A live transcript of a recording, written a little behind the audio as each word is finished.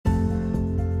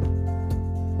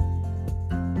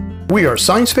We are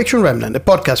Science Fiction Remnant, a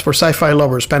podcast for sci-fi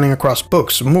lovers spanning across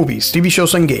books, movies, TV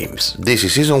shows, and games. This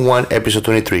is Season 1, Episode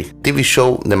 23, TV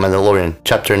show The Mandalorian,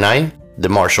 Chapter 9, The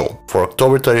Marshal, for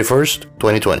October 31st,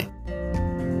 2020.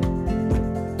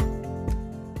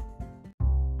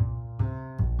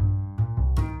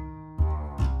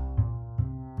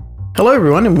 Hello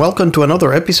everyone, and welcome to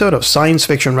another episode of Science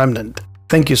Fiction Remnant.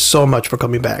 Thank you so much for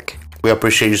coming back. We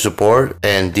appreciate your support,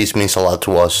 and this means a lot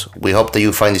to us. We hope that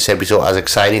you find this episode as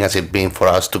exciting as it's been for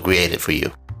us to create it for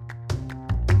you.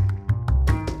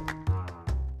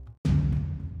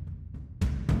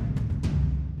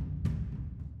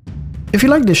 If you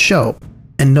like this show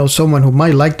and know someone who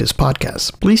might like this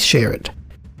podcast, please share it.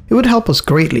 It would help us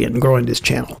greatly in growing this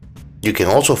channel. You can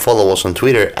also follow us on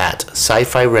Twitter at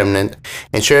Sci-Fi Remnant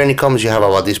and share any comments you have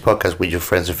about this podcast with your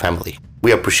friends and family.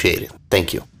 We appreciate it.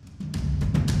 Thank you.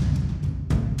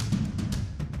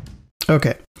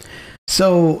 Okay,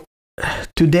 so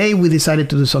today we decided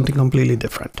to do something completely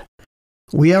different.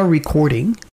 We are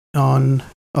recording on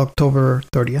October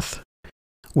 30th,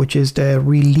 which is the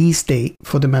release date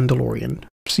for The Mandalorian.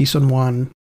 Season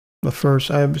 1, the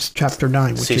first, Chapter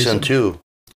 9. Which Season 2.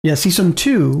 Yeah, Season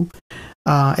 2,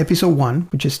 Episode 1,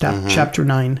 which is Chapter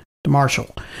 9, The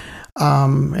Marshal.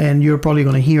 And you're probably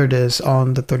going to hear this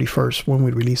on the 31st when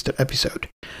we release the episode.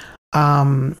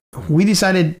 We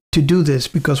decided to do this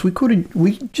because we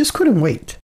just couldn't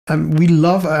wait.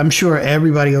 I'm sure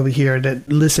everybody over here that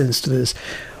listens to this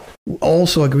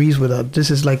also agrees with us.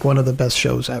 This is like one of the best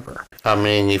shows ever. I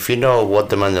mean, if you know what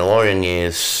The Mandalorian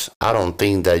is, I don't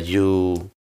think that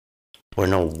you were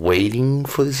not waiting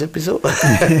for this episode.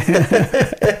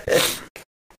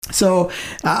 So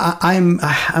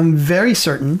I'm very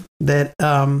certain that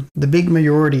the big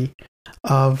majority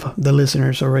of the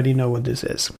listeners already know what this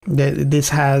is. This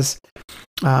has,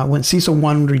 when Season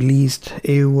 1 released,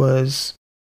 it was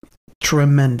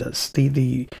tremendous.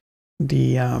 The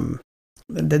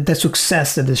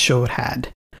success that this show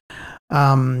had.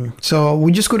 So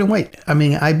we just couldn't wait. I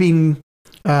mean, I've been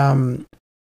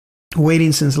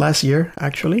waiting since last year,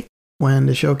 actually, when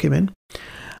the show came in.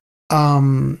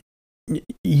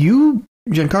 You,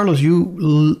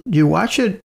 Giancarlo, you watch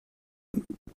it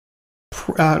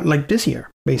like this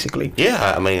year, basically.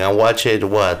 Yeah, I mean, I watched it,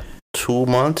 3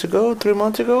 months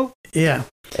ago? Yeah.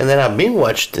 And then I've been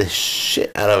watched the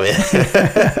shit out of it.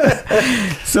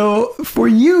 So for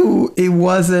you, it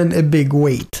wasn't a big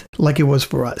wait like it was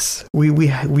for us. We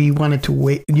wanted to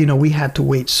wait, we had to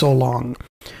wait so long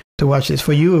to watch this.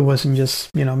 For you, it wasn't just,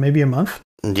 maybe a month.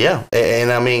 Yeah,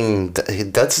 and I mean,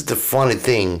 that's the funny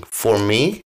thing for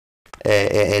me,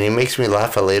 and it makes me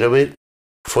laugh a little bit.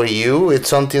 For you, it's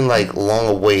something like long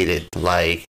awaited.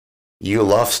 Like, you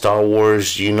love Star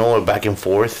Wars, it back and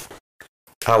forth.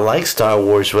 I like Star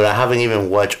Wars, but I haven't even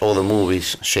watched all the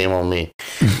movies. Shame on me.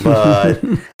 But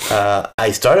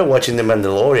I started watching The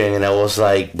Mandalorian, and I was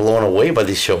like blown away by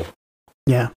this show.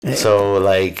 Yeah. So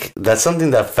like, that's something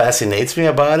that fascinates me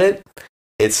about it.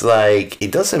 It's like,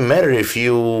 it doesn't matter if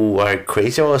you are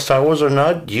crazy about Star Wars or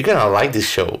not, you're gonna like this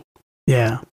show.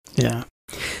 Yeah.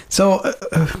 So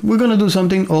we're gonna do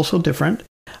something also different.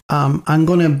 I'm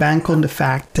gonna bank on the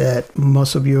fact that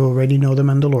most of you already know The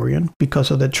Mandalorian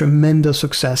because of the tremendous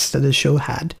success that the show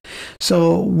had.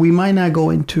 So we might not go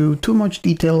into too much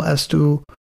detail as to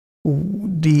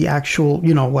the actual,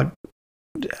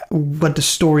 what the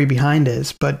story behind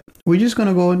is, but we're just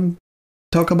gonna go and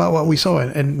talk about what we saw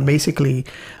and basically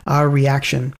our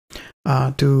reaction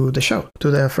to the show, to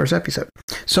the first episode.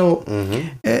 So,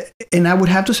 and I would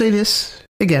have to say this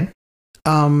again.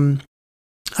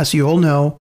 As you all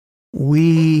know,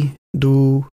 we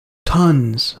do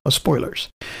tons of spoilers.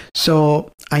 So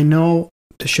I know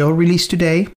the show released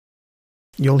today.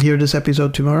 You'll hear this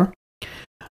episode tomorrow.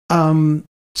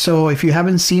 So if you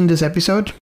haven't seen this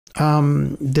episode,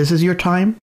 this is your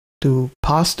time to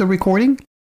pause the recording,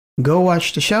 go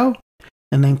watch the show,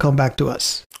 and then come back to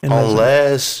us.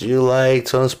 Unless you like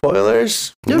some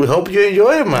spoilers, Yep. We hope you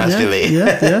enjoy them, actually.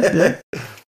 Yeah.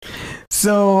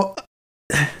 So,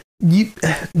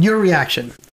 your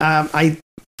reaction. I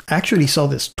actually saw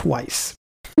this twice.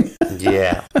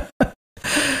 Yeah.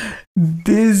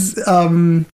 This,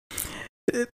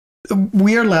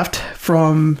 we are left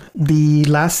from the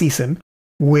last season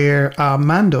where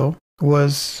Mando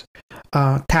was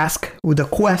tasked with the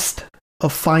quest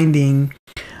of finding,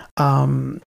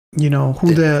 who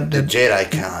the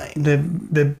Jedi kind.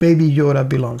 the baby Yoda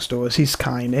belongs to, was his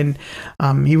kind, and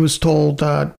he was told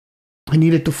that he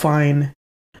needed to find,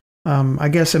 I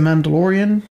guess, a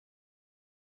Mandalorian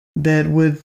that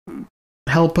would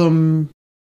help him,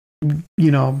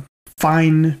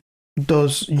 find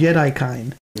those Jedi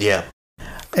kind. Yeah.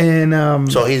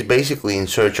 And so he's basically in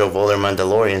search of other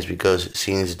Mandalorians because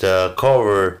since the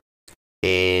cover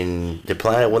in the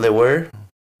planet where they were,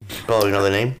 probably know the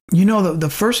name. you know, the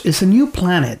first, it's a new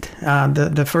planet.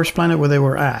 The first planet where they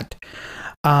were at.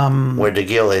 Where the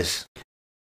gill is.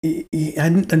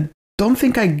 I don't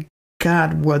think I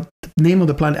got what the name of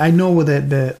the planet. I know what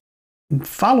the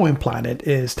following planet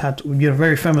is,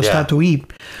 very famous Tatooine.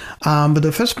 But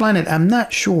the first planet, I'm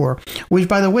not sure. Which,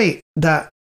 by the way, the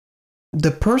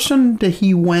person that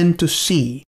he went to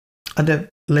see at the,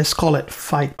 let's call it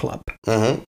Fight Club,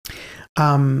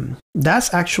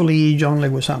 that's actually John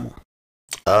Leguizamo.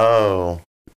 Oh.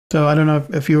 So I don't know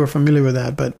if you were familiar with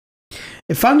that, but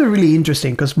I found it really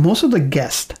interesting because most of the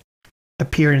guest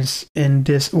appearance in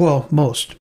this, well,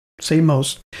 most,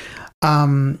 that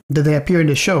they appear in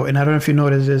the show, and I don't know if you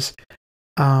noticed this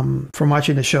from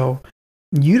watching the show,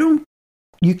 you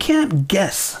can't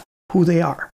guess who they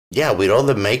are. Yeah, with all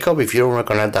the makeup, if you don't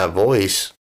recognize that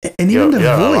voice, and even the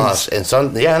voice, and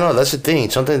that's the thing.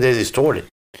 Sometimes they distort it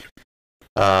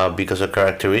because of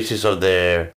characteristics of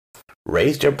the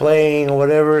race they're playing or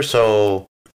whatever. So,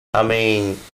 I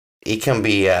mean, it can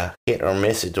be a hit or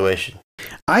miss situation.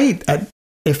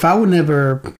 If I would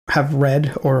never have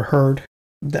read or heard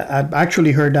that, I've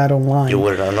actually heard that online. You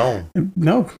would not know.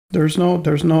 No, there's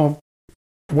no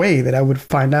way that I would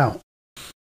find out.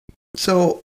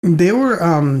 So they were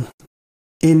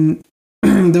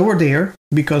they were there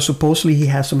because supposedly he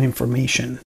has some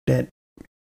information that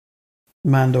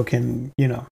Mando can,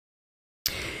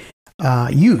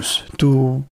 use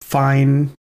to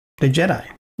find the Jedi,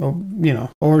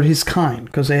 or his kind,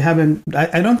 because they haven't.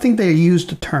 I don't think they used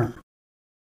the term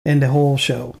in the whole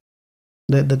show,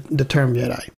 the term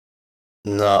Jedi.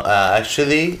 No,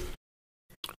 actually.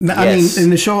 No, yes. I mean, in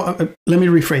the show. Let me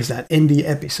rephrase that. In the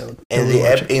episode. In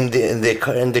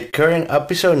the current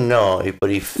episode, no.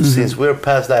 But since we're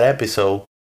past that episode,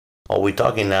 or we're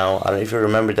talking now, I don't know if you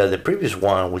remember that the previous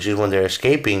one, which is when they're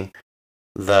escaping,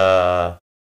 the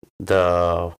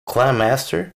clan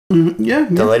master,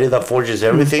 the lady that forges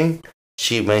everything,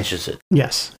 she mentions it.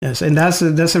 Yes, and that's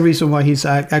the reason why he's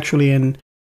actually in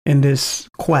this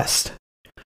quest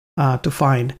to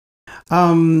find.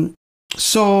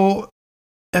 So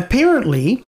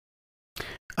apparently,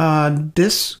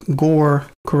 this Gor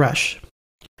Koresh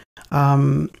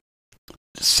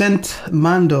sent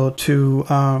Mando to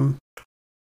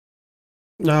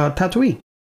Tatooine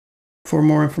for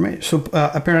more information. So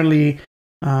apparently,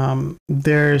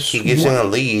 there's he gives him a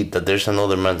lead that there's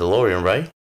another Mandalorian, right?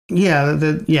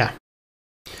 Yeah.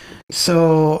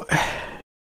 So,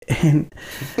 and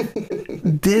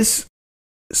this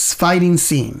fighting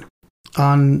scene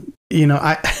on,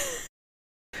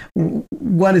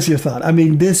 what is your thought? I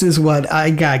mean, this is what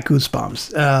I got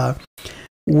goosebumps.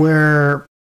 Where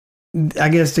I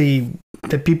guess the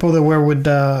people that were with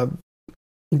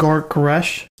Gor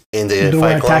Koresh in the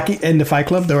Fight Club, in the Fight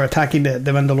Club, they were attacking the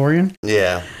Mandalorian.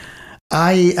 Yeah,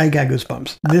 I got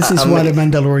goosebumps. This is what a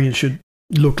Mandalorian should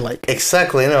look like.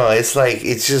 Exactly. No, it's like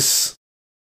it's just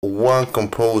one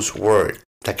composed word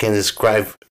that can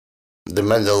describe the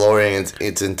Mandalorian in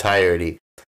its entirety.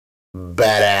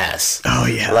 Badass. Oh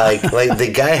yeah. Like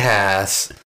the guy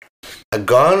has a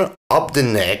gun up the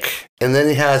neck, and then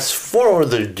he has 4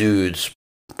 other dudes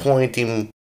pointing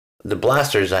the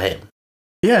blasters at him.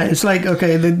 Yeah, it's like,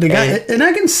 okay, the guy, and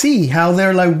I can see how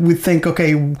they're like, we think,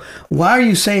 okay, why are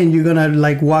you saying you're gonna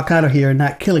like walk out of here and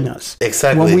not killing us?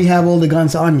 Exactly. When we have all the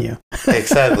guns on you.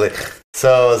 Exactly.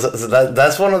 So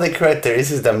that's one of the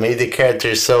characteristics that made the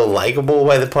character so likable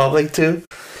by the public too.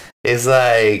 It's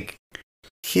like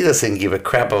he doesn't give a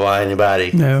crap about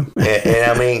anybody. No.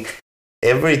 and I mean,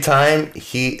 every time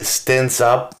he stands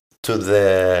up to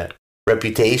the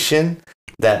reputation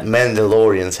that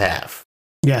Mandalorians have.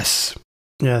 Yes.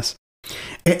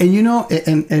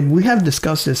 And we have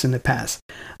discussed this in the past.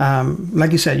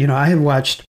 Like you said, I have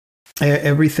watched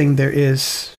everything there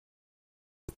is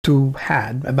to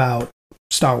had about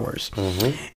Star Wars.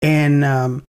 Mm-hmm. And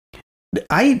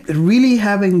I really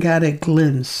haven't got a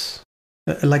glimpse,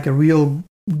 like a real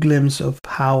glimpse of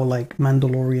how like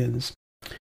Mandalorians,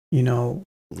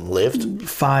 live,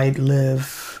 fight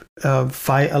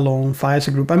alone, fight as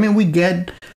a group. I mean, we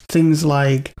get things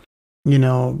like,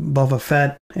 Boba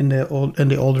Fett in the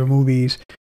older movies,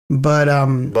 but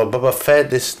Boba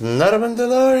Fett is not a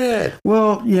Mandalorian.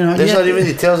 Well, there's not even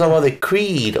details about the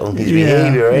creed on his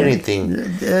behavior or anything,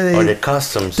 or the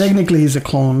customs. Technically, he's a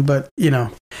clone, but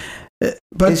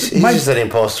but he's just an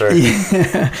imposter.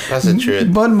 Yeah. That's the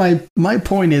truth. But my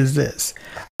point is this: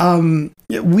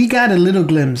 we got a little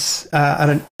glimpse.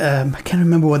 I can't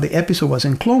remember what the episode was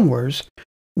in Clone Wars,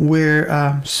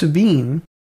 where Sabine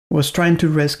was trying to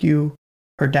rescue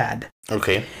her dad.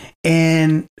 Okay.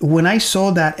 And when I saw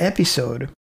that episode,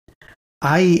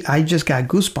 I just got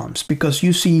goosebumps because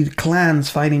you see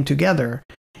clans fighting together.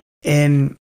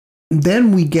 And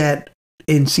then we get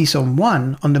in season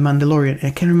 1 on The Mandalorian.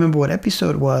 I can't remember what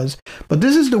episode it was, but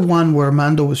this is the one where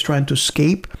Mando was trying to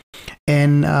escape,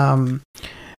 and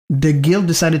the guild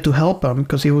decided to help him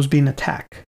because he was being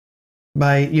attacked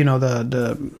by,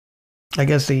 the I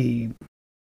guess the,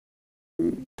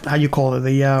 how you call it,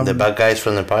 the bad guys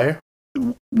from the Empire.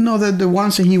 No, the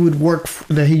ones that he would work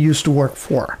that he used to work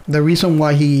for. The reason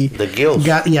why the guild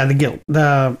the guild.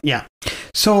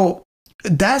 So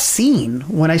that scene,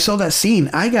 when I saw that scene,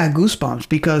 I got goosebumps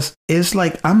because it's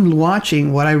like I'm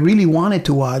watching what I really wanted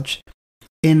to watch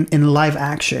in live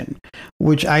action,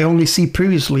 which I only see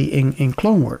previously in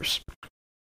Clone Wars.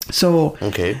 So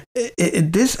okay,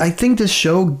 I think this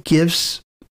show gives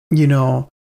the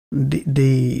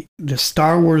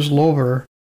Star Wars lover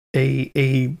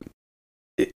a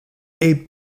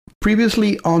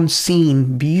previously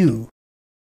unseen view.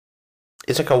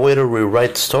 It's like a way to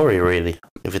rewrite the story, really,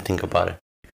 if you think about it.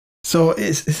 So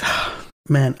it's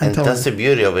man, and that's the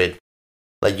beauty of it.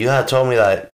 Like you had told me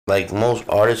that, like most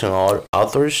artists and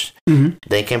authors, mm-hmm.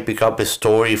 they can pick up a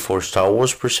story for Star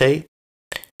Wars per se,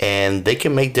 and they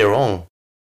can make their own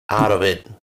out of it.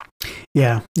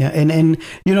 Yeah, and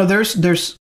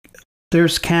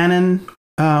there's canon,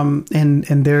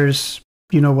 and there's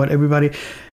what everybody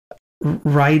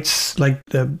writes, like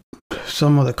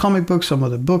some of the comic books, some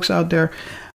of the books out there,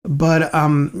 but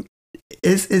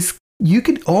it's you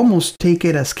could almost take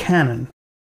it as canon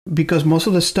because most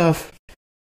of the stuff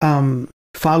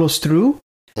follows through.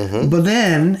 Mm-hmm. But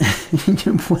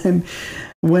then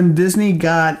when Disney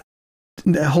got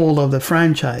a hold of the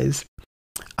franchise,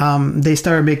 they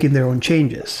started making their own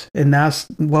changes, and that's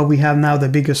what we have now, the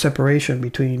biggest separation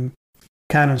between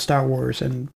canon Star Wars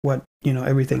and what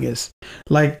everything is.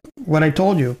 Like what I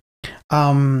told you,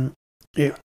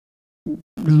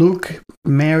 Luke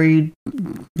married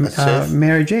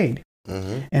Mary Jade,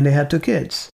 mm-hmm. and they had 2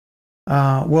 kids.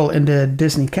 Well, in the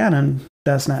Disney canon,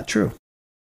 that's not true.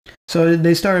 So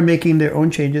they started making their own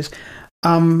changes.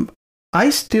 I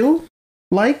still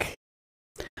like.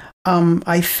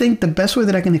 I think the best way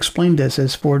that I can explain this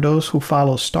is for those who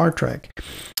follow Star Trek,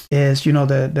 is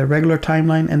the regular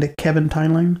timeline and the Kevin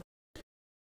timeline.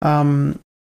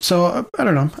 So I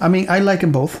don't know. I mean, I like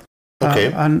them both.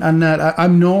 Okay. I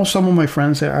know some of my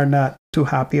friends that are not too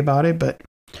happy about it, but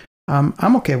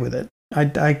I'm okay with it. I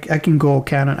can go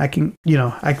canon. I can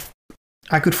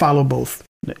I could follow both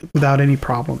without any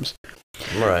problems.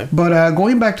 All right. But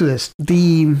going back to this,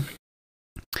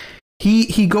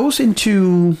 he goes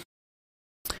into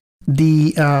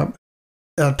the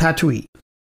Tatooine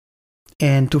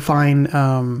and to find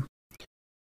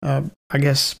I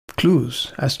guess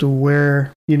clues as to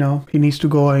where he needs to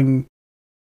go and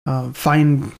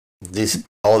find this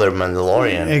other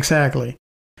Mandalorian. Exactly.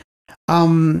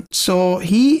 So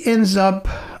he ends up,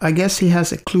 I guess he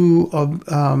has a clue of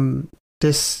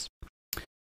this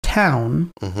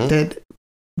town mm-hmm. that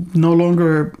no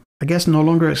longer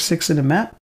exists in the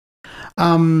map.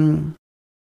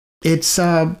 It's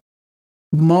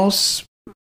Mos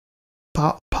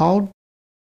Pelgo,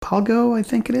 I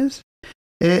think it is.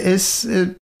 It's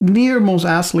near Mos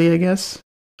Eisley, I guess.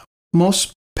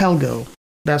 Mos Pelgo,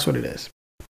 that's what it is.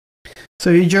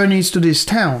 So he journeys to this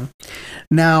town.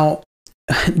 Now,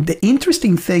 the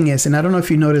interesting thing is, and I don't know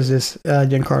if you noticed this,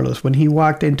 Giancarlos, when he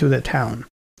walked into the town,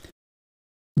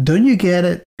 don't you get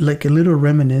it like a little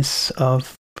reminisce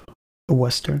of a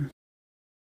Western?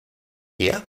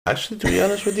 Yeah, actually, to be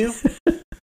honest with you,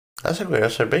 that's a great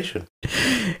observation.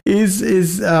 I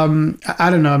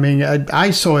don't know. I mean,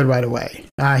 I saw it right away.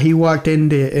 He walked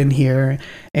in here,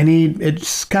 and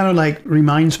it's kind of like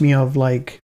reminds me of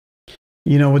like,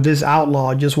 with this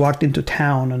outlaw just walked into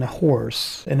town on a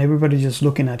horse, and everybody's just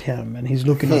looking at him, and he's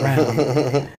looking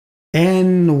around.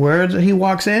 And where he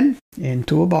walks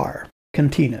into a bar,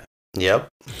 cantina. Yep.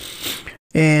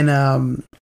 And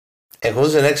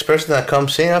who's the next person that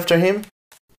comes in after him?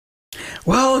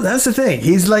 Well, that's the thing.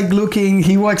 He's like looking.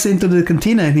 He walks into the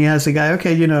cantina, and he has a guy.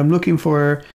 Okay, I'm looking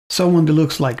for someone that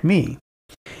looks like me.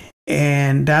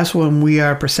 And that's when we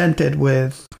are presented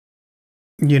with,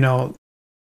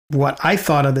 what I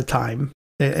thought at the time,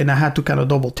 and I had to kind of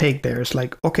double take there. It's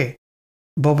like, okay,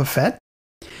 Boba Fett.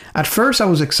 At first, I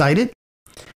was excited.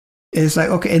 It's like,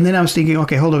 okay, and then I was thinking,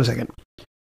 okay, hold on a second.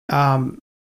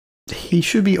 He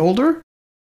should be older.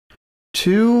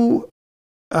 2,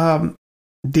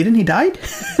 didn't he die?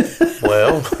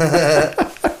 Well,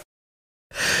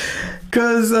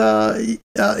 because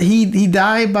he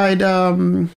died by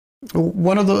the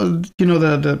one of the,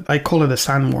 the I call it a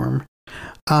sandworm.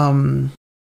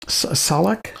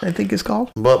 Salak, I think it's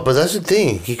called. But that's the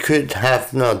thing. He could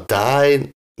have not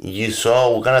died. You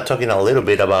saw. We're gonna talking a little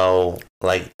bit about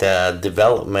like the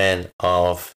development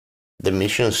of the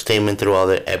mission statement throughout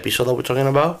the episode that we're talking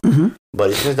about. Mm-hmm. But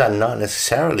it seems that not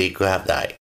necessarily could have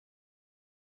died.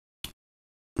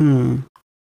 Mm.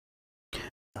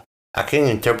 I can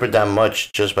interpret that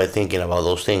much just by thinking about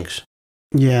those things.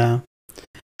 Yeah.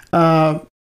 But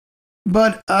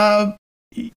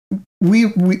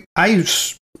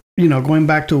going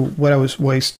back to what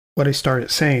I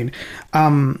started saying,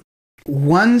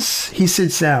 once he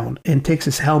sits down and takes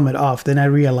his helmet off, then I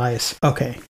realize,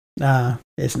 okay,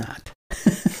 it's not.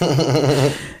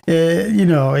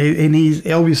 And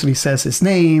he obviously says his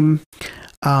name.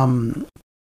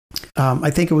 I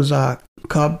think it was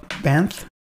Cobb Vanth.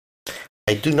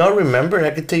 I do not remember.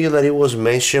 I can tell you that it was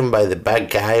mentioned by the bad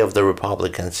guy of the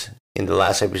Republicans in the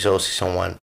last episode of season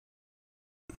 1.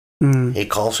 Mm. He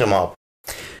calls him up.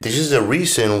 This is the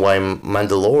reason why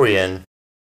Mandalorian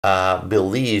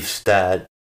believes that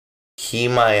he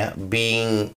might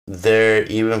be there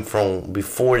even from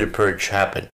before the purge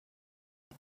happened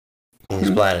in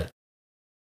his planet.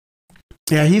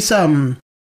 Yeah, he's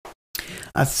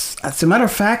as a matter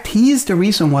of fact, he is the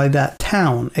reason why that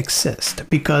town exists,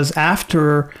 because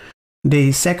after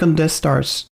the second Death Star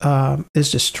is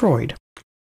destroyed,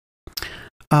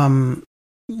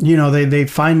 they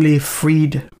finally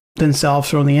freed themselves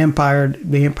from the Empire.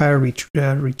 The Empire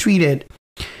retreated.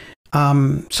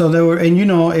 So they were, and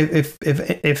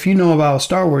if you know about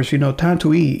Star Wars,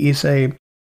 Tatooine is a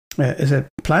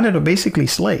planet of basically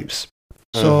slaves.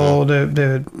 So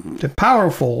the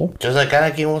powerful, just like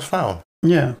Anakin was found.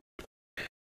 Yeah.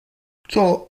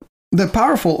 So the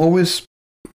powerful always,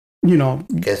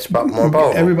 gets more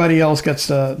powerful. Everybody else gets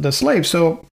the slaves.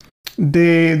 So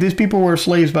these people were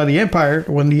slaves by the Empire.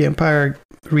 When the Empire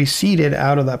receded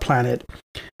out of that planet,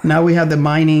 now we have the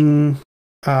mining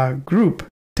group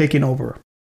taking over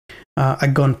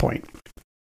at gunpoint.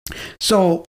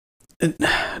 So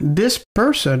this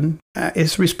person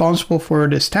is responsible for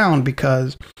this town,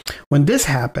 because when this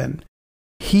happened,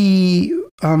 he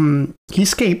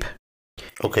escaped.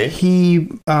 Okay. He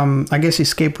I guess he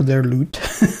escaped with their loot.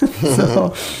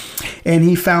 So, and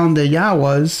he found the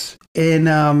Yawas,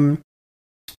 and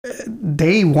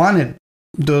they wanted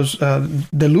those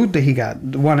the loot that he got,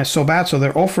 wanted so bad, so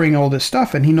they're offering all this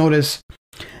stuff, and he noticed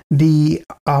the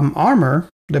armor,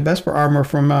 the Bespar armor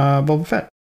from Boba Fett.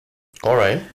 All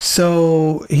right.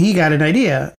 So he got an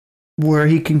idea where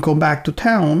he can go back to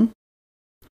town,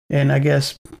 and I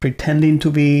guess pretending to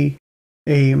be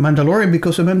a Mandalorian,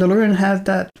 because a Mandalorian has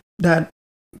that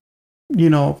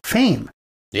fame.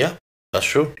 Yeah, that's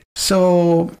true.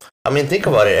 So I mean, think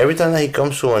about it. Every time that he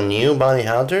comes to a new bounty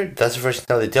hunter, that's the first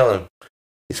thing they tell him.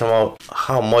 It's about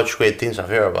how much great things I've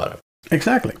heard about him.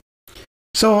 Exactly.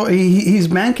 So he's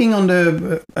banking on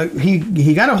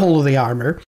he got a hold of the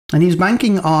armor, and he's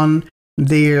banking on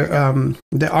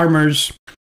the armor's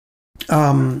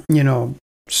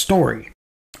story.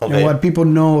 Okay. And what people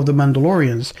know of the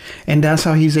Mandalorians, and that's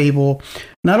how he's able.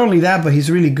 Not only that, but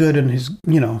he's really good in his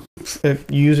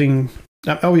using.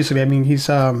 Obviously, I mean, he's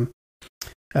he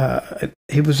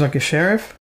was like a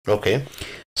sheriff. Okay.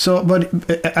 So, but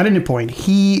at any point,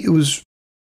 he was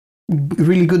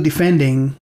really good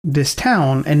defending this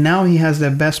town, and now he has the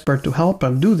Bespar to help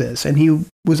him do this, and he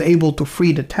was able to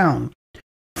free the town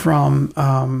from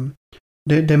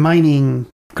the mining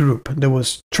group that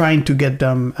was trying to get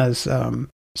them as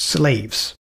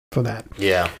slaves for that.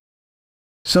 Yeah.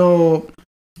 So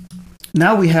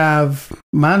now we have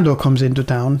Mando comes into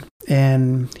town,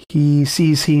 and he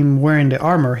sees him wearing the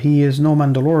armor. He is no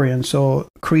Mandalorian, so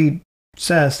Creed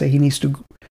says that he needs to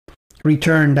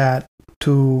return that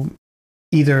to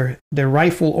either the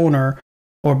rightful owner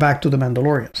or back to the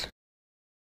Mandalorians.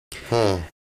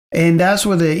 And that's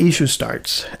where the issue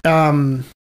starts. And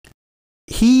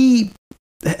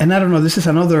I don't know, this is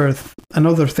another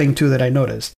thing too that I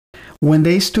noticed. When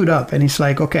they stood up and he's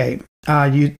like, okay,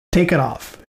 you take it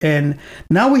off. And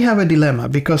now we have a dilemma,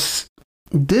 because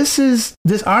this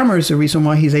armor is the reason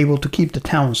why he's able to keep the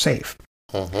town safe.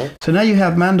 Mm-hmm. So now you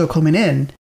have Mando coming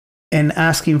in and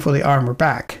asking for the armor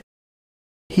back.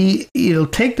 He'll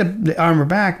take the armor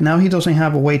back. Now he doesn't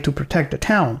have a way to protect the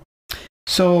town.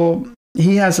 So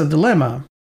he has a dilemma.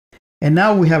 And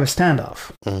now we have a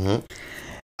standoff.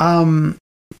 Mm-hmm.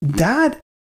 That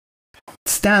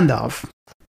standoff,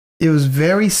 it was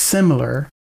very similar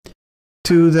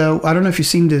to I don't know if you've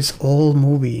seen this old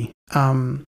movie.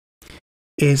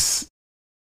 Is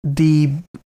the good,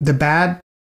 the bad,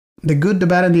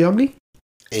 and the ugly?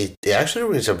 It actually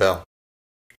rings a bell.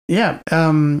 Yeah,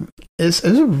 it's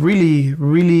a really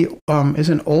it's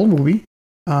an old movie,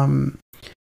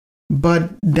 but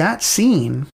that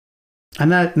scene, I'm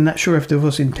not sure if it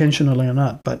was intentionally or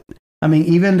not, but I mean,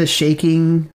 even the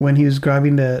shaking when he was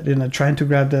grabbing trying to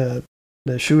grab the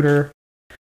shooter,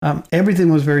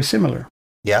 everything was very similar.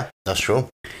 Yeah, that's true.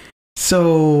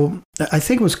 So I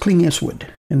think it was Clint Eastwood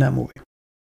in that movie.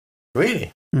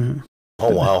 Really? Mm-hmm.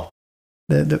 Oh wow.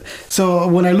 So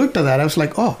when I looked at that, I was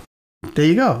like, oh, there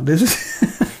you go. This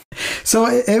is so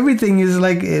everything is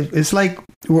like it's like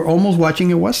we're almost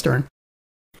watching a Western,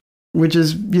 which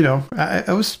is it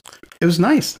was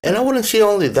nice. And I wouldn't say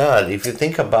only that. If you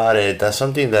think about it, that's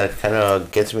something that kind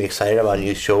of gets me excited about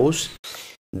new shows.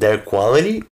 Their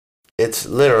quality, it's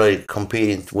literally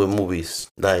competing with movies.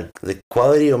 Like the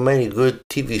quality of many good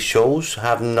TV shows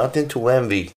have nothing to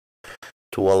envy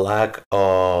to a lack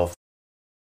of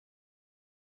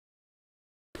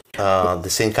the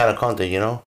same kind of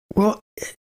content. Well,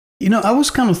 I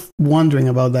was kind of wondering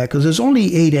about that because there's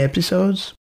only 8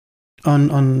 episodes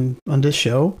on this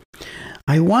show.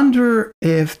 I wonder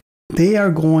if they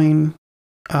are going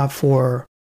for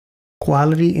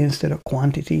quality instead of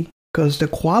quantity, because the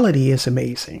quality is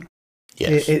amazing.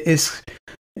 Yes.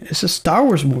 It's a Star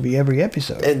Wars movie every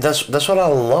episode. And that's what I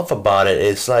love about it.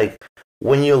 It's like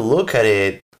when you look at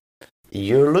it,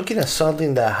 you're looking at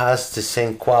something that has the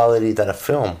same quality that a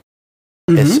film.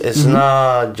 Mm-hmm, It's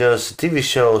not just a TV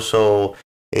show, so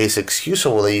it's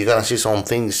excusable that you're gonna see some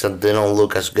things that they don't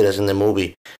look as good as in the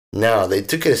movie. No, they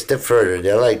took it a step further.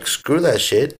 They're like, screw that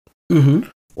shit. Mm-hmm.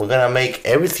 We're gonna make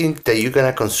everything that you're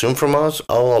gonna consume from us,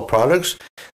 all our products,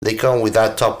 they come with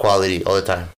that top quality all the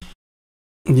time.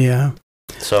 Yeah.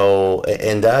 So,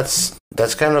 and that's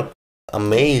kind of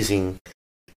amazing,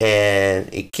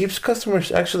 and it keeps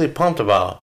customers actually pumped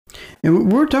about.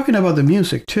 And we're talking about the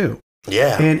music too.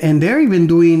 Yeah. And they're even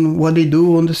doing what they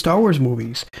do on the Star Wars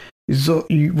movies. So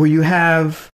where you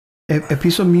have a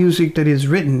piece of music that is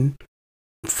written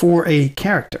for a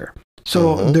character.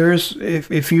 So there's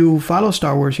if you follow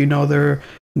Star Wars,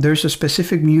 there's a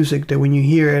specific music that when you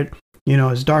hear it,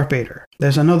 it's Darth Vader.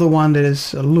 There's another one that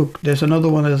is Luke. There's another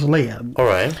one that is Leia. All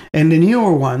right. And the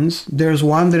newer ones, there's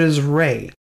one that is Rey.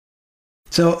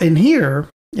 So in here,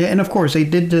 and of course they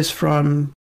did this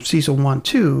from season 1,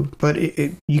 2, but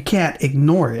you can't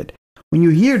ignore it. When you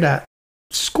hear that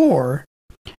score,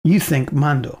 you think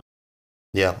Mando.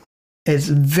 Yeah. It's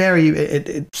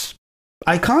it's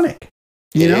iconic.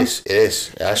 It is.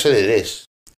 Actually, it is.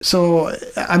 So,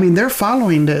 I mean, they're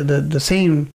following the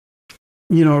same,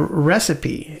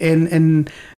 recipe. And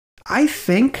I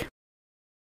think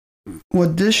why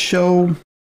this show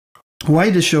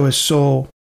is so,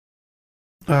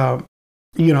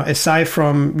 aside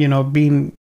from,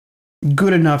 being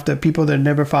good enough that people that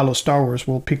never follow Star Wars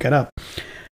will pick it up.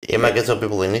 It might get some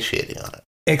people initiating on it.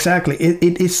 Exactly.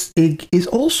 It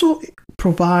also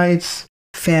provides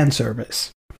fan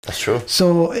service. That's true.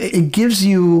 So it gives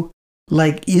you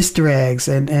like Easter eggs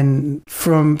and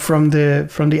from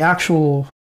the actual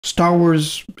Star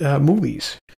Wars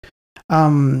movies.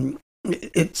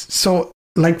 It's so,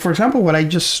 like, for example, what I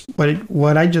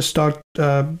just talked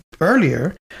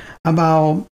earlier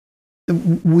about,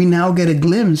 we now get a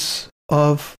glimpse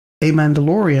of a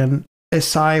Mandalorian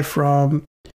aside from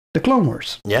the Clone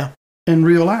Wars. Yeah. In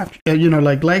real life,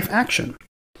 like live action.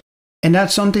 And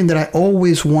that's something that I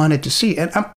always wanted to see.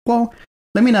 And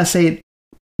let me not say it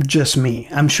just me.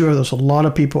 I'm sure there's a lot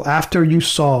of people, after you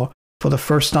saw for the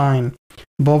first time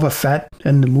Boba Fett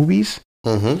in the movies.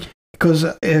 Mm-hmm. Because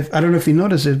I don't know if you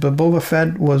noticed it, but Boba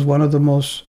Fett was one of the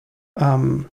most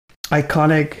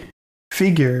iconic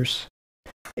figures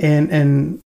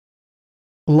and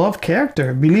love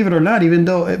character, believe it or not, even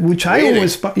though, which really?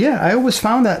 I always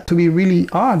found that to be really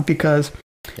odd, because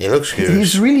he looks curious.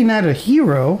 He's really not a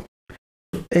hero.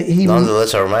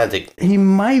 Nonetheless, romantic. He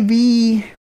might be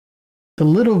a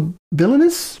little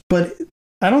villainous, but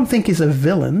I don't think he's a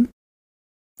villain.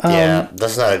 Yeah,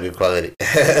 that's not a good quality.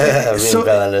 Being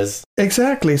villainous.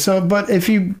 Exactly. So, but if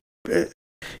you,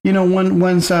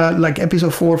 once like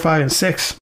episode 4, 5, and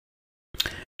 6,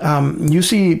 you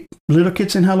see little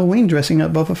kids in Halloween dressing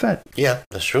up Boba Fett. Yeah,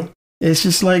 that's true. It's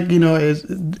just like,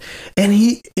 and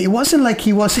it wasn't like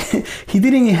he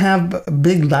didn't have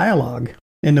big dialogue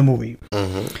in the movie.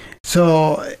 Mm-hmm.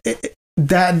 So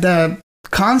that the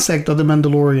concept of the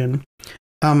Mandalorian,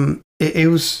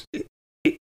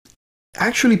 it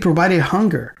actually provided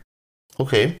hunger.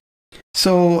 Okay.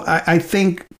 So I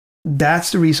think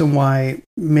that's the reason why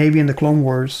maybe in the Clone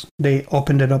Wars they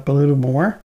opened it up a little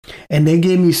more, and they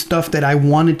gave me stuff that I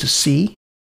wanted to see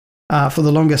for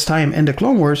the longest time in the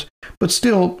Clone Wars, but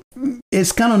still,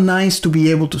 it's kind of nice to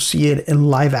be able to see it in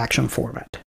live action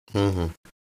format. Mm-hmm.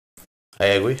 I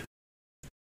agree.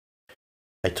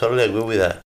 I totally agree with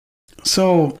that.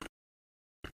 So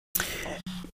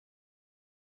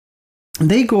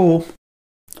they go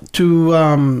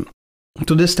to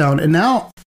this town, and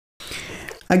now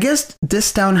I guess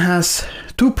this town has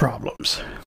two problems.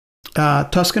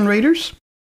 Tusken Raiders,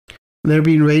 they've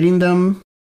been raiding them,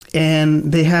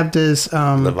 and they have this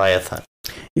Leviathan.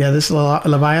 Yeah, this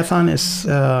Leviathan is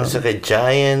it's like a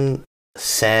giant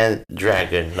sand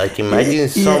dragon. Like imagine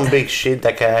some big shit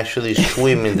that can actually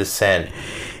swim in the sand.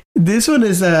 This one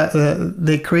is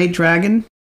the Krayt Dragon.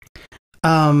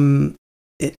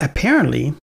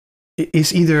 Apparently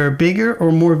is either bigger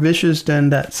or more vicious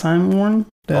than that Sandworm.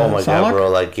 Oh my god, bro!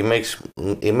 Like it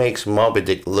makes Moby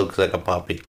Dick look like a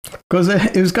puppy. Because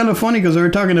it was kind of funny because they were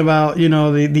talking about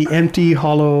the empty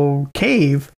hollow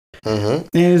cave. Mm-hmm.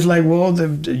 And it's like, well,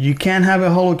 you can't have a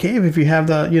hollow cave if you have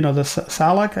the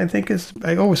Salak. I think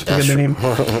I always forget the name.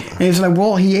 And it's like,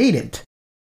 well, he ate it.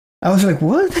 I was like,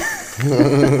 what?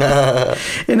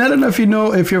 And I don't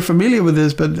know if you're familiar with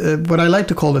this, but what I like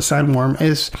to call the Sandworm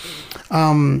is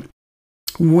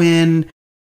when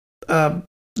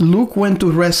Luke went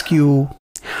to rescue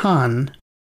Han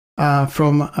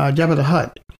from Jabba the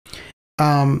Hutt,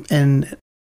 and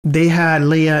they had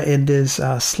Leia in this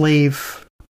slave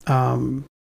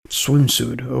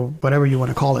swimsuit or whatever you want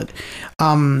to call it,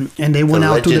 and they went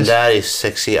out to this legendary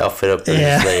sexy outfit of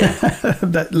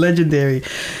Leia. That legendary,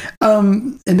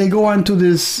 and they go into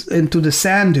the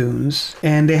sand dunes,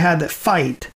 and they had that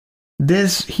fight.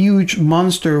 This huge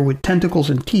monster with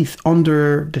tentacles and teeth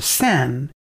under the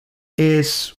sand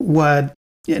is what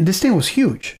this thing was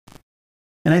huge,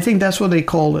 and I think that's what they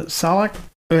call it, Salak.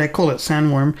 They call it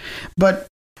Sandworm, but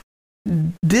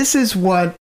this is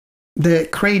what the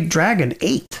Krayt Dragon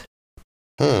ate.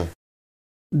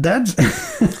 That's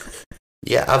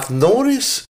yeah. I've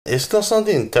noticed it's not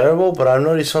something terrible, but I've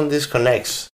noticed some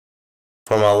disconnects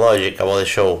from my logic about the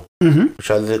show, which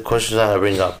are the questions that I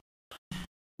bring up.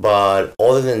 But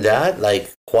other than that,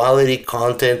 like quality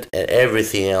content and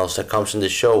everything else that comes in the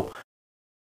show,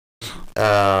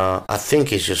 I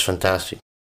think it's just fantastic.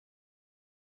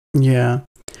 Yeah.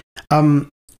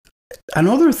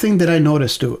 Another thing that I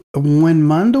noticed too, when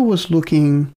Mando was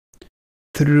looking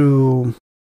through,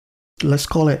 let's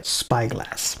call it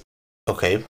spyglass.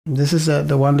 Okay. This is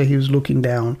the one that he was looking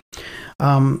down.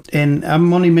 And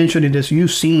I'm only mentioning this.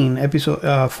 You've seen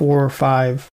episode 4 or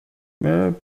 5.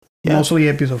 Mostly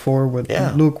episode 4 with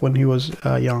Luke when he was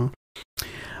young.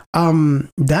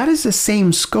 That is the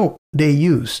same scope they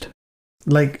used.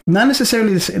 Like, not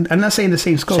necessarily, I'm not saying the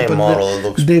same scope, same but model,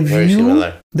 looks the very view,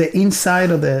 similar. The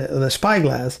inside of the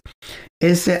spyglass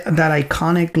is that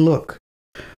iconic look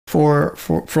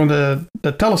from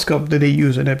the telescope that they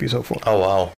use in episode 4. Oh,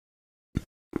 wow.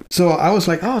 So I was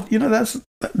like,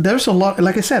 there's a lot,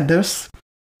 like I said, this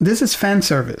is fan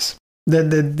service.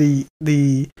 The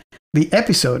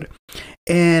episode,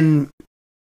 and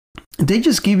they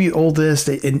just give you all this,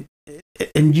 and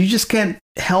you just can't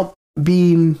help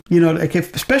being, like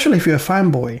especially if you're a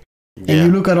fanboy and you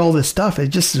look at all this stuff,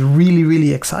 it's just really,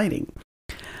 really exciting.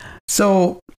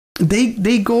 So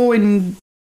they go and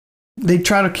they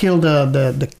try to kill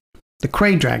the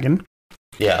Krayt Dragon.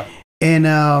 Yeah. And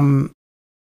of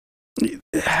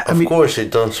course, they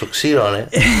don't succeed on it.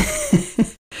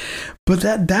 But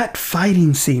that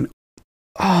fighting scene,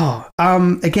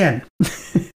 again,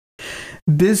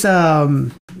 this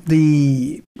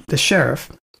the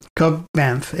sheriff Cobb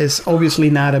Vanth is obviously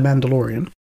not a Mandalorian,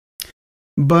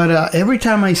 but every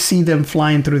time I see them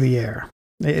flying through the air,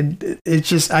 I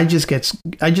just get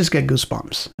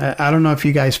goosebumps. I don't know if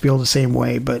you guys feel the same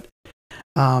way, but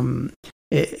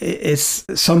it's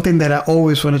something that I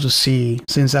always wanted to see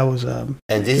since I was and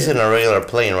this is in a regular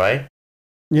plane, right?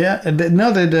 Yeah,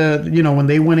 when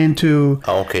they went into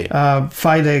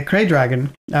fight the Krayt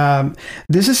Dragon,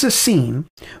 this is a scene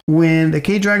when the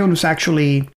Krayt Dragon was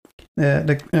actually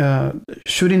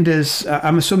shooting this.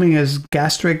 I'm assuming is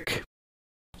gastric.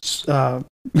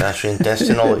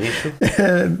 Gastrointestinal issue.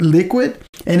 Liquid,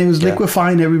 and it was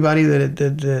liquefying everybody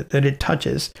that it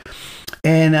touches,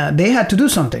 and they had to do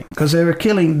something because they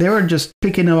were just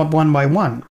picking them up one by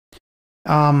one.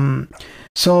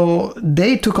 So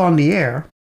they took on the air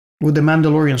with the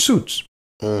Mandalorian suits,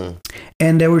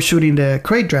 and they were shooting the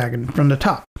Krayt Dragon from the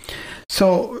top.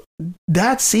 So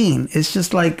that scene is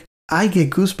just like, I get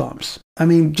goosebumps. I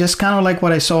mean, just kind of like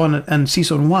what I saw in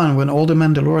season 1 when all the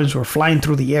Mandalorians were flying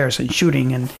through the airs and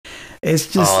shooting, and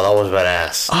it's just... Oh, that was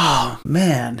badass. Oh,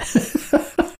 man.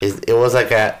 It was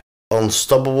like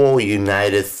unstoppable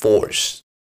united force.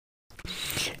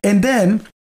 And then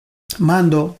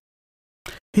Mando,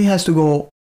 he has to go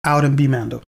out and be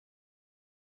Mando.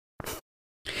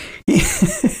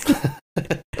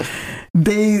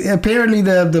 They apparently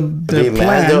the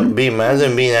plan. Be Mando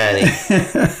and be Nanny.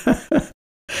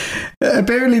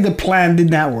 Apparently the plan did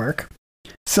not work.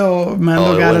 So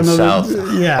Mando got another south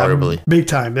horribly. Big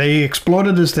time. They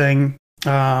exploded this thing.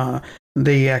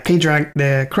 The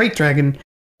crate dragon,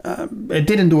 it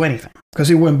didn't do anything because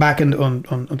it went back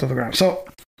onto the ground. So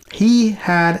he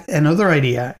had another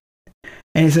idea,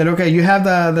 and he said, "Okay, you have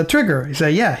the trigger." He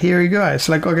said, "Yeah, here you go." It's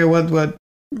like, okay, what do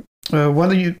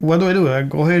I do? I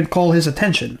go ahead and call his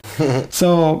attention.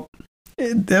 So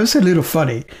that was a little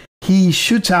funny. He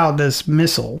shoots out this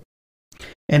missile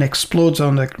and explodes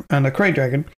on the crate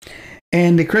dragon,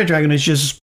 and the crate dragon is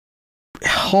just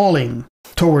hauling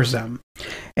towards them,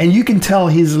 and you can tell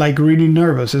he's like really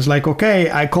nervous. It's like,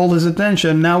 okay, I called his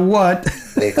attention, now what?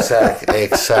 Exactly.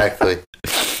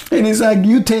 And he's like,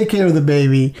 you take care of the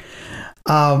baby,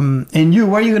 and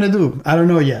what are you gonna do? I don't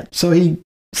know yet. So he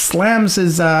slams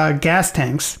his gas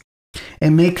tanks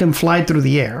and makes them fly through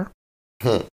the air.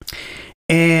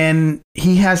 And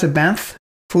he has a bath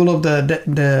full of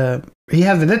he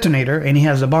has the detonator, and he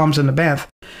has the bombs in the bath.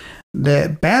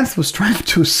 The bath was trying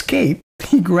to escape.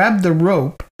 He grabbed the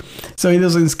rope so he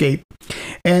doesn't escape.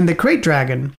 And the crate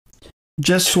dragon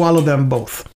just swallowed them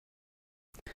both.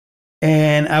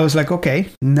 And I was like, okay,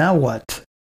 now what?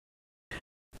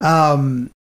 A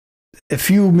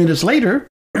few minutes later,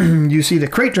 you see the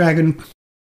crate dragon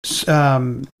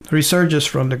resurges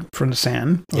from the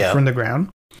sand, from the ground.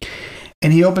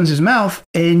 And he opens his mouth,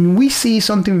 and we see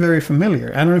something very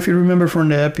familiar. I don't know if you remember from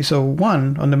the episode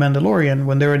 1 on The Mandalorian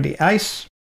when they were in the ice,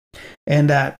 and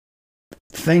that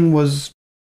thing was,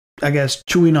 I guess,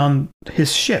 chewing on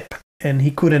his ship, and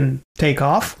he couldn't take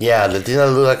off. Yeah, the thing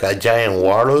that looked like a giant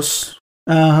walrus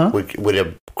with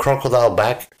a crocodile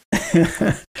back.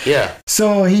 Yeah.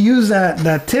 So he used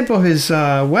that tip of his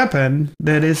weapon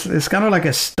that is kind of like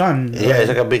a stun. Yeah, it's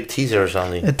like a big taser or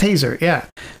something. A taser, yeah.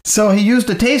 So he used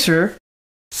the taser.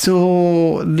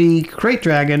 So the crate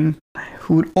dragon,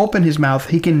 who would open his mouth,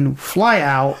 he can fly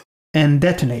out and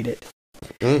detonate it.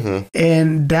 Mm-hmm.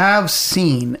 And that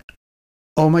scene,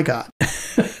 oh my god,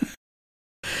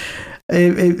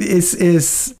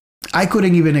 it's I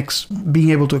couldn't even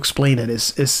being able to explain it.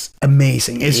 It's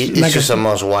amazing. It's like just a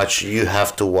must watch. You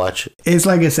have to watch it. It's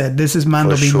like I said, this is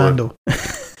Mando being Mando.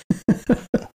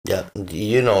 Yeah,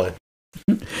 you know it.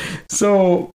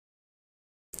 So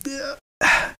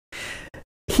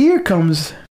here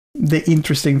comes the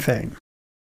interesting thing.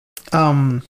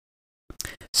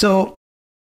 So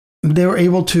they were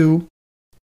able to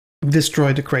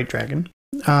destroy the crate dragon.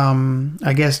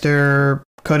 I guess they're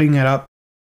cutting it up,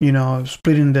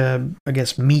 splitting the, I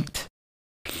guess, meat.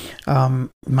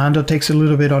 Mando takes a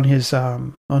little bit on his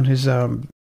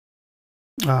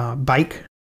bike,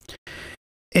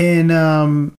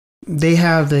 and they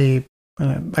have the,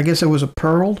 I guess there was a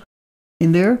pearl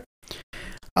in there.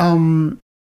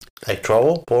 Like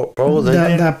pearl?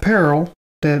 That pearl,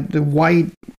 the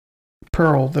white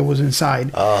pearl that was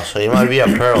inside. Oh, so it might be a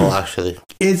pearl actually.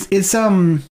 It's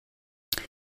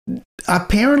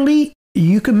apparently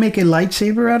you can make a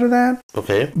lightsaber out of that.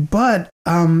 Okay. But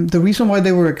the reason why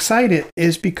they were excited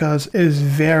is because it's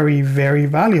very, very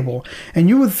valuable. And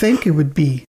you would think it would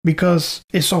be because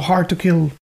it's so hard to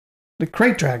kill the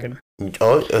crate dragon.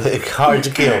 Oh, hard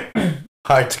to kill.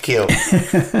 Hard to kill.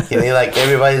 You need like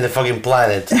everybody in the fucking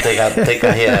planet to take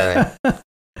a hit at it.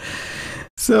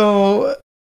 So,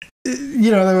 they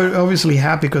were obviously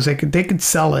happy because they could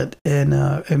sell it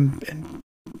and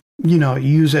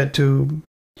use it to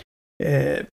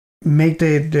make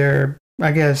their,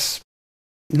 I guess,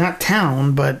 not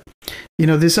town, but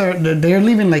they're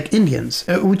living like Indians.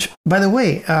 Which, by the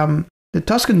way, the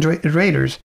Tusken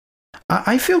Raiders,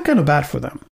 I feel kind of bad for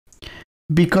them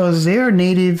because they are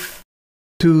native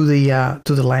to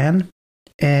the land,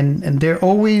 and they're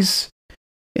always.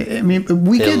 I mean,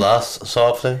 they lost so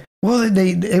often. Well,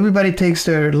 everybody takes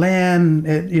their land.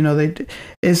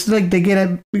 It's like they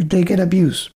get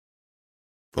abused.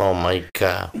 Oh my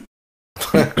god.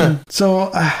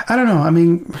 So I don't know. I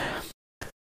mean,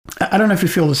 I don't know if you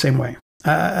feel the same way.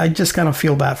 I just kind of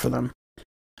feel bad for them.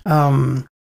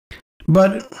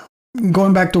 But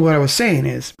going back to what I was saying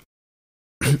is,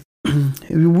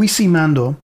 we see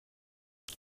Mando,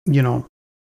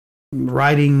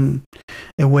 riding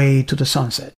away to the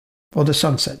sunset or the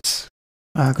sunsets,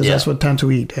 because that's what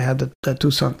Tatooine. They had the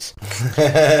two suns.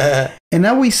 And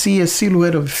now we see a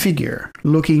silhouette of a figure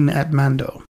looking at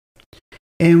Mando.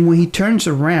 And when he turns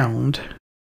around,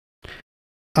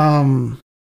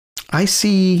 I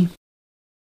see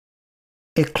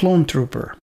a clone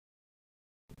trooper.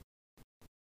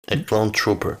 A clone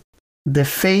trooper. The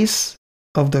face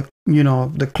of the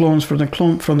clones from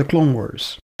the Clone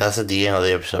Wars. That's at the end of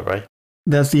the episode, right?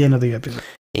 That's the end of the episode.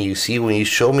 And you see, when you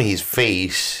show me his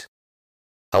face,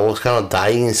 I was kind of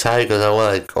dying inside because I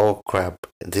was like, oh crap,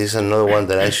 this is another one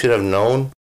that I should have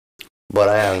known, but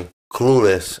I am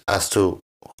clueless as to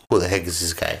who the heck is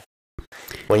this guy.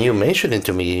 When you mentioned it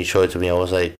to me and you showed it to me, I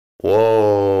was like,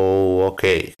 whoa,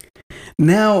 okay.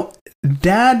 Now,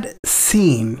 that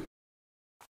scene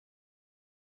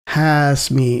has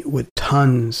me with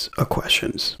tons of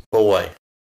questions. But why?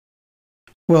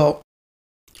 Well,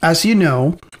 as you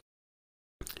know,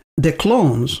 the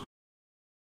clones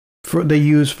they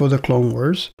used for the Clone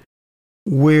Wars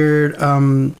where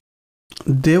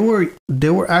they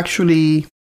were actually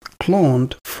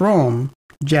cloned from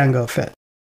Jango Fett.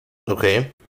 Okay.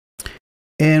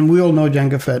 And we all know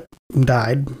Jango Fett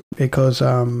died because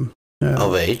of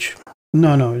age.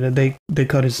 No, they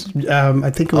cut his. I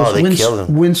think it was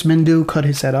Wince Windu cut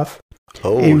his head off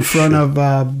in front of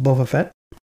Boba Fett.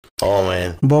 Oh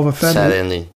man, Boba Fett sad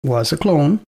ending. Was a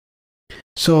clone,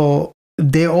 so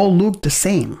they all look the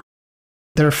same.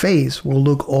 Their face will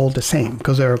look all the same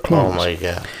because they're clones. Oh my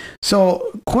god!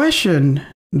 So, question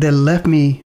that left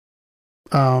me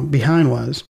behind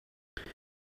was: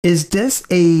 is this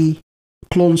a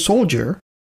clone soldier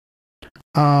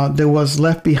that was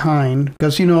left behind?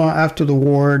 Because after the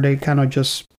war, they kind of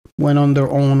just went on their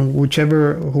own.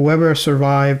 Whoever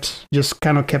survived just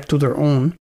kind of kept to their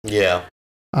own. Yeah.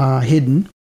 Hidden,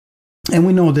 and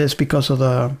we know this because of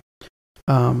the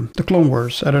Clone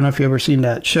Wars. I don't know if you ever seen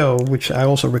that show, which I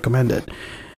also recommended.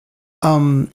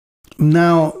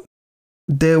 Now,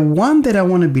 the one that I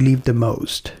want to believe the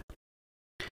most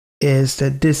is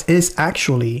that this is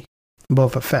actually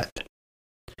Boba Fett.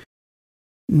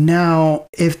 Now,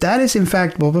 if that is in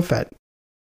fact Boba Fett,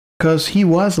 because he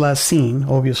was last seen,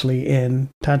 obviously, in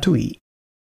Tatooine,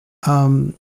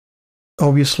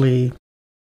 obviously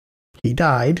he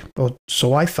died, or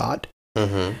so I thought.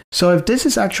 Mm-hmm. So if this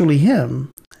is actually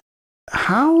him,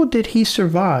 how did he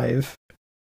survive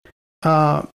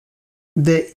the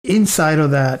inside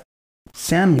of that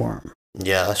sandworm?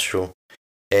 Yeah, that's true.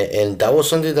 And that was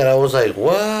something that I was like,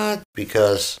 what?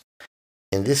 Because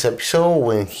in this episode,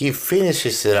 when he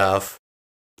finishes it off,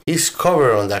 he's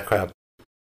covered on that crap.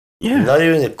 Yeah. Not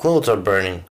even the clothes are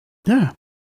burning. Yeah.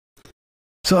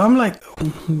 So I'm like,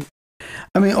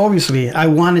 I mean, obviously, I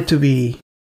want it to be...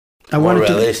 More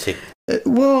realistic.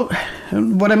 Well,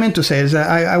 what I meant to say is that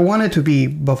I want it to be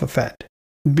Boba Fett.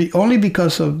 Only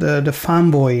because of the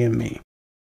fanboy in me.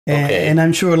 And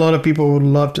I'm sure a lot of people would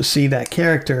love to see that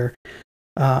character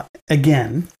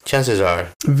again. Chances are.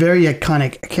 Very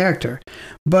iconic character.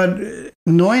 But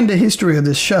knowing the history of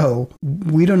this show,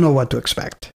 we don't know what to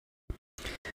expect.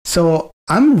 So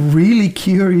I'm really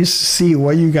curious to see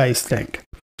what you guys think.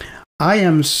 I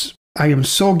am so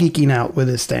geeking out with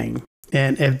this thing.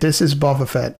 And if this is Boba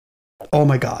Fett, oh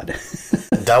my god.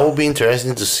 That will be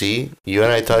interesting to see. You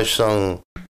and I touched on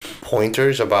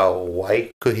pointers about why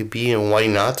could he be and why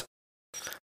not.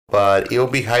 But it will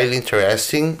be highly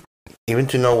interesting even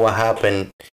to know what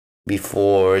happened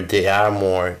before the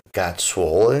armor got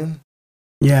swollen.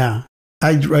 Yeah.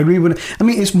 I really would. I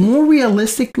mean, it's more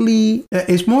realistic to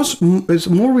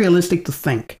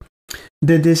think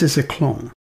that this is a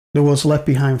clone that was left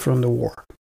behind from the war.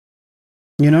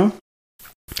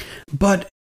 But,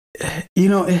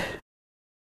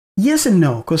 yes and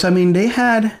no. Because, I mean, they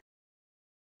had...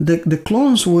 The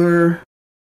clones were...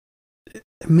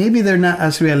 Maybe they're not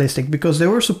as realistic because they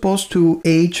were supposed to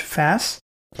age fast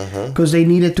because they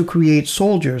needed to create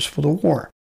soldiers for the war.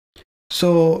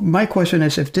 So, my question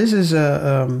is, if this is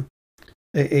a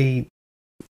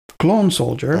clone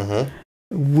soldier,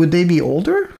 would they be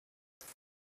older?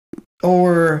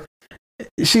 Or...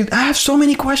 See, I have so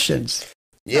many questions.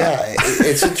 Yeah,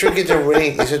 it's a tricky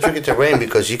terrain. It's a tricky terrain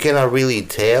because you cannot really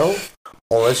tell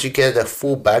unless you get the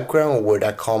full background of where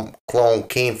that clone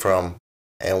came from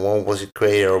and when was it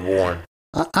created or born.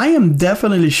 I am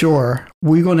definitely sure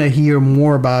we're going to hear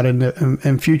more about it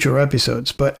in future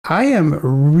episodes, but I am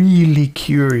really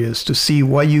curious to see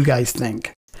what you guys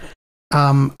think.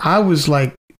 I was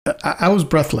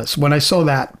breathless when I saw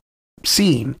that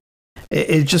scene.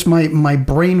 It just, my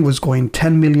brain was going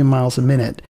 10 million miles a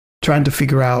minute trying to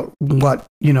figure out what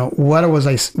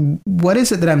is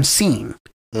it that I'm seeing?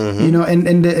 And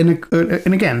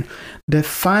again, the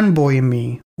fanboy in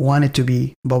me wanted to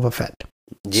be Boba Fett.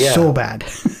 Yeah. So bad.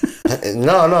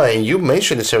 No, and you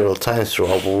mentioned it several times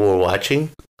throughout what we were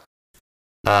watching.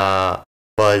 But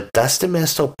But that's the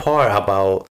messed up part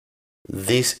about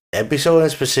this episode in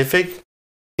specific.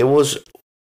 It was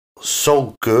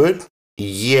so good,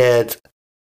 yet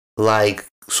like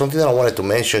something that I wanted to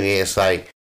mention is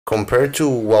like compared to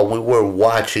what we were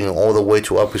watching all the way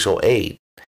to episode 8,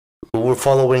 we were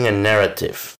following a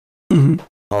narrative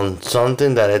on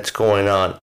something that it's going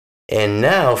on. And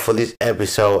now for this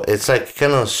episode, it's like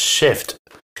kind of shift.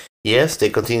 Yes,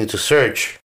 they continue to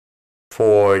search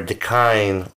for the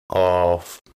kind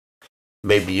of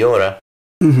Baby Yoda,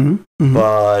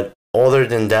 but other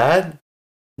than that,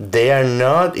 they are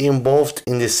not involved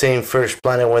in the same first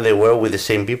planet where they were with the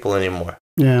same people anymore.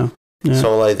 Yeah.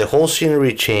 So like the whole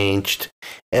scenery changed,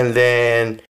 and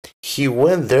then he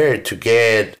went there to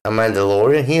get a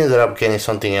Mandalorian. He ended up getting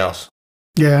something else.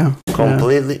 Yeah.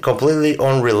 Completely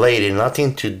unrelated,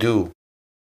 nothing to do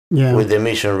with the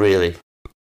mission, really.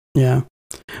 Yeah.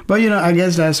 But, I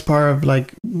guess that's part of,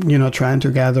 like, trying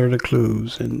to gather the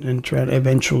clues and try to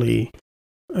eventually,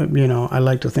 I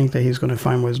like to think that he's going to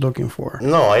find what he's looking for.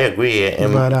 No, I agree.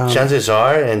 And chances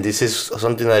are, and this is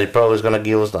something that it probably is going to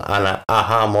give us an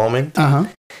aha moment,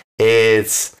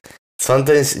 it's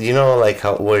sometimes, like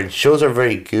how where shows are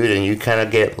very good and you kind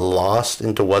of get lost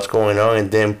into what's going on,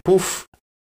 and then poof,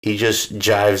 he just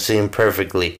jives in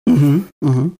perfectly.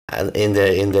 And in the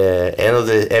end of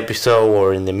the episode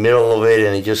or in the middle of it,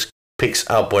 and he just picks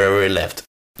up wherever it left.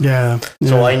 Yeah.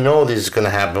 So I know this is going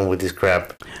to happen with this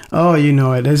crap. Oh, you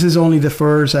know it. This is only the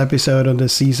first episode of the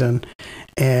season.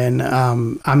 And,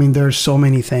 there's so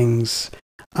many things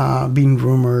being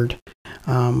rumored.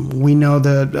 We know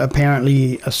that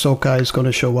apparently Ahsoka is going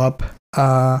to show up.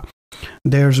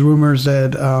 There's rumors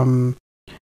that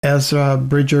Ezra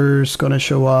Bridger's going to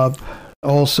show up.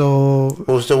 Also,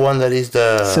 who's the one that is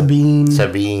the Sabine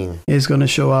is going to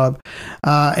show up,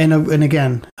 and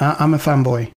again, I'm a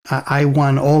fanboy. I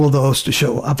want all of those to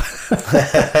show up.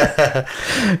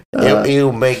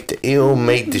 It'll make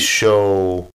the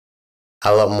show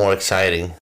a lot more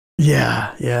exciting.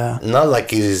 Yeah. Not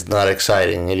like it is not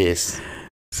exciting. It is.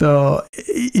 So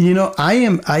I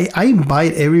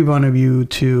invite every one of you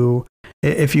to,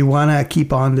 if you want to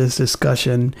keep on this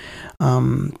discussion,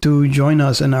 to join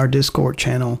us in our Discord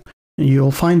channel.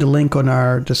 You'll find the link on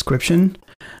our description.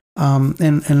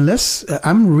 And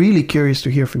I'm really curious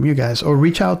to hear from you guys, or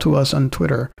reach out to us on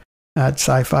Twitter at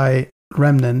Sci-Fi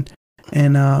Remnant,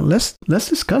 and let's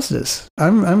discuss this.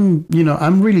 I'm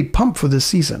really pumped for this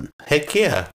season. Heck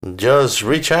yeah. Just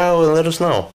reach out and let us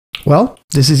know. Well,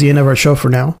 this is the end of our show for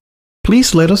now.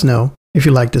 Please let us know if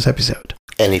you like this episode.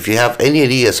 And if you have any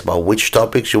ideas about which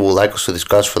topics you would like us to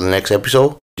discuss for the next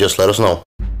episode, just let us know.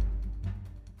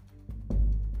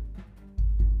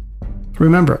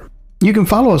 Remember, you can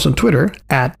follow us on Twitter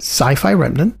at Sci-Fi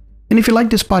Remnant. And if you like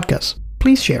this podcast,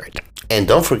 please share it. And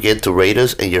don't forget to rate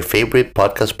us in your favorite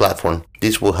podcast platform.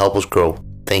 This will help us grow.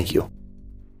 Thank you.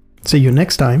 See you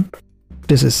next time.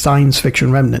 This is Science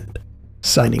Fiction Remnant,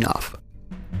 signing off.